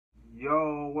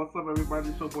Yo, what's up everybody?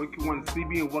 It's your boy Q1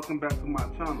 CB and welcome back to my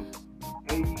channel.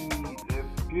 Hey,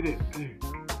 let's get it. Hey,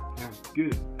 let's get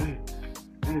it.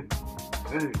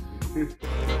 Hey.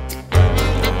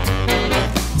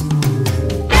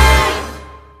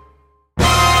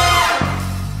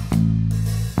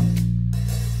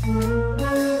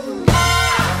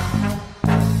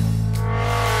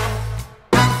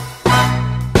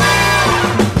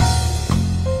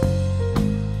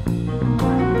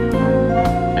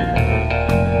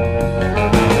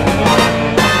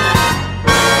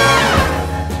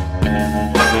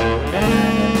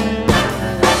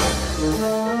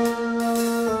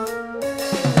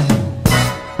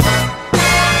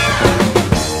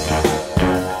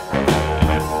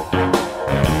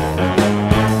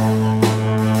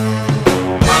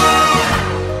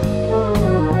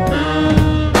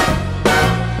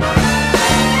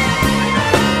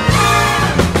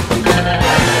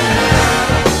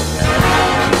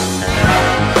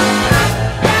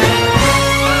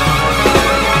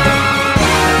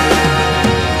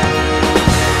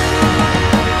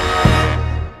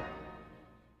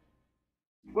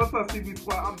 What's up, CB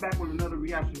Squad? I'm back with another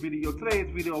reaction video. Today's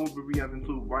video I will be reacting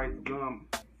to RiceGum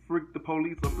Freak the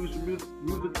Police official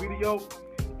music video.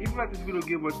 If you like this video,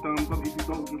 give a thumbs up. If you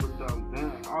don't, give a thumbs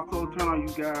down. Also, turn on you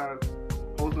guys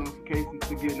post notifications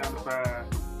to get notified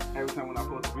every time when I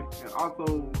post a video. And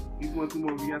also, if you want to do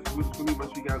more reaction videos for me, make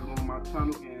sure you guys go on my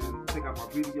channel and check out my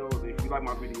videos. If you like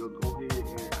my videos, go ahead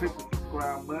and click the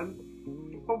subscribe button.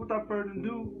 But without further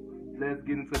ado, let's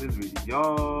get into this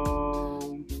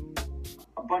video.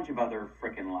 A bunch of other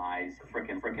frickin' lies.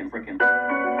 Frickin'.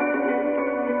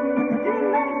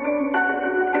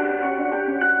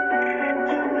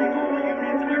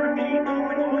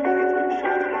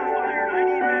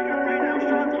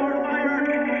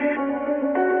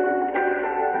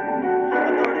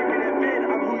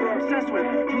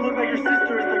 You look like your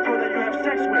sister is the girl that you have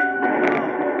sex with.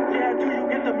 Yeah, do you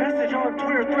get the message on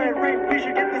Twitter thread? Rape, we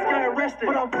should get this guy arrested.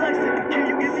 But I'm flexing. Can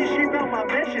you get these sheep out my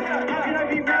mentions? How can I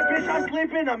be mad, bitch? I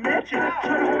sleep in a mansion. Try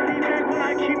to hold me back when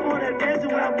I keep on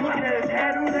advancing. When I'm looking at his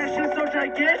head, ooh, that shit's so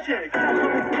gigantic. I'm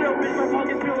coming still, bitch. My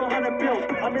pockets feel 100 bills.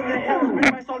 I'm in the hills,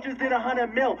 bitch. My soul just did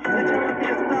 100 mil. They're telling me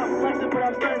to stop flexing, but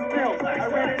I'm standing still. I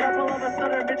ran it up all of a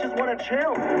sudden, bitches wanna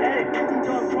chill. Hey, you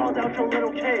done crawled out your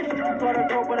little cave. Thought I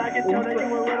broke, but I can tell that you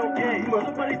a little gay.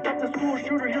 Somebody stop the school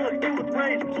shooter, he look filled with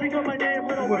rage. Speak on my name,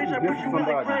 little bitch, I put you in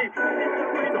the grave.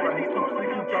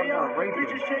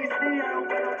 Bitches chase me, I don't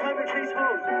got no time to chase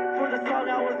hoes. For the song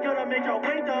I was gonna make y'all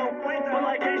wait though. But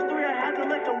like age 3 I had to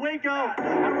let the weight go. I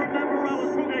remember I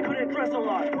was broke, I couldn't dress a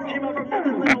lot. Came up from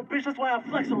nothing, little bitch, that's why I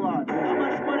flex a lot. How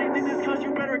much money think this cost?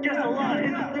 You better guess a lot.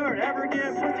 Is this nerd ever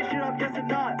get pussy shit? I'm guessing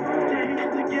not. Yeah, he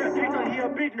used to get picked on, he a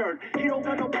big nerd. He don't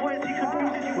got no points, he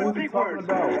confuses you with big words.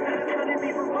 Instead of studying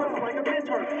me for months like a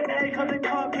mentor. Hey, come and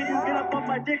come, can you get up on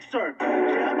my dick, sir?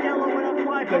 Yeah, I'm yellow when I'm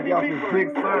fly, call me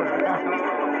Big Bird.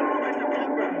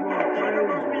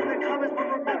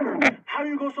 How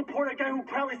you go support a guy who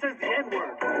proudly says the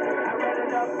N-word? I read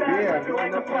it up fast, I feel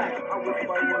like a flash. I'm with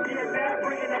being bad,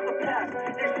 bringing up the past.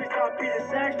 Next we stop beating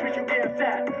sacks, bitch, you getting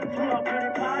fat. Flew out pretty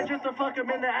pie just to fuck him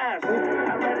in the ass. I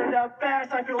read it up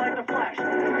fast, I feel like the Flash.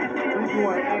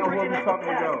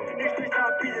 Next we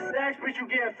stop beating sacks, bitch, you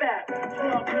getting fat. Flew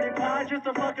out pretty pie just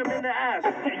to fuck him in the ass.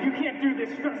 You can't do this.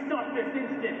 You gotta stop this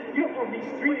instant. You don't own these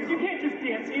streets. You can't just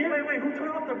dance here. Wait, who turned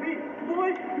off the beat?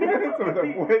 Boy,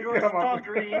 you're a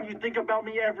stalker and you think about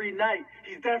me every night.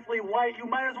 He's definitely white. You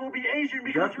might as well be Asian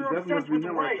because you're obsessed with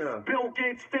rice. Right. Bill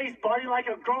Gates' face, body like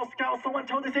a Girl Scout. Someone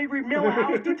tell this angry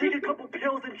Millhouse to take a couple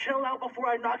pills and chill out before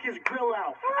I knock his grill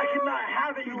out. I cannot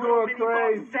have it, you little mini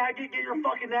bum saggot. Get your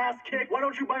fucking ass kicked. Why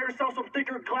don't you buy yourself some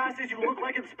thicker glasses? You look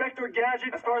like Inspector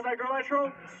Gadget. As far as that girl I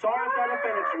trolled, sorry if that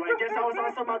offended you. I guess I was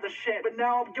on some other shit. But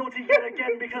now I'm guilty yet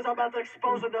again because I'm about to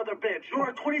expose another bitch. You're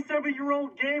a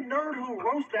 27-year-old game nerd who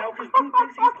roasts now because dude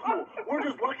thinks he's cool. We're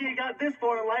just lucky he got this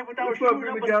far in life without shooting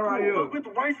up a school. Look, with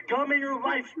RiceGum and your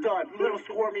life's done. You little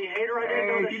squirmy hater. I didn't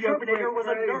know the Shermanator was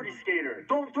a nerdy skater.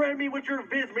 Don't threaten me with your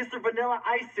viz, Mr. Vanilla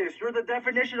Isis. You're the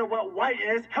definition of what white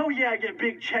is. Hell yeah, I get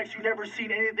big checks. You never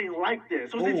seen anything like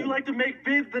this. So since you like to make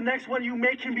vids, the next one you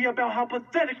make can be about how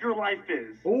pathetic your life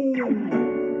is. Ooh.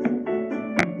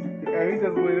 Yeah, he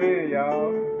just went in,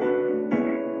 y'all.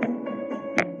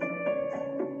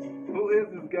 Who is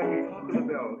this guy he's talking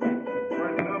about?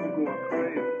 Right now I'm going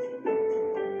crazy.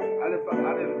 I just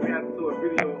reacted to a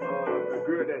video of a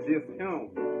girl that dissed him,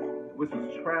 which was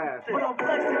trash. But I'm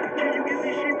flexing. Can you get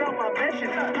these sheep out my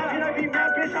mentions? How can I be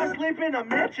mad, bitch? I sleep in a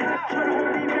mansion. Try to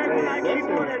hold me back when I keep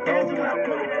on advancing. When I'm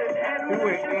looking at his head, he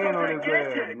went in on his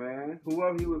ass, man.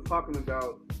 Whoever he was talking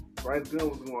about, RiceGum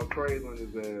was going crazy on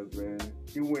his ass, man.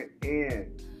 He went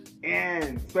in,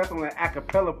 especially on that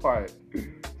acapella part.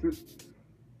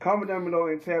 Comment down below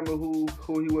and tell me who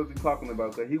he was talking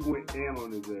about, because he went in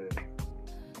on his ass.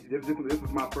 This is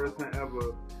my first time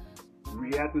ever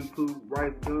reacting to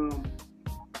RiceGum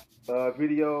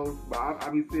videos, but I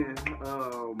be seeing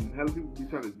hella people be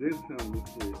trying to diss him and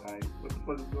shit. Like, what the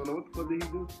fuck is going on? What the fuck did he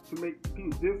do to make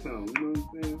people diss him? You know what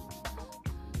I'm saying?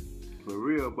 For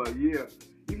real, but yeah.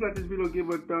 If you like this video, give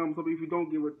it a thumbs up. If you don't,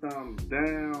 give it a thumbs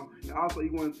down. And also,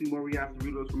 if you want to see more reaction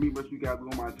videos from me, make sure you guys go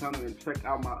on my channel and check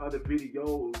out my other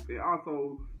videos. And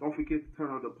also, don't forget to turn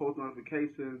on the post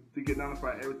notifications to get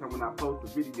notified every time when I post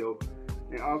a video.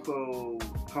 And also,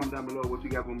 comment down below what you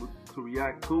guys want me to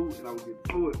react to, and I will get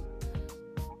to it.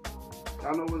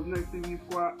 Y'all know what's next, TV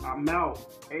Squad? I'm out.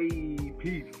 Hey,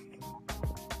 peace.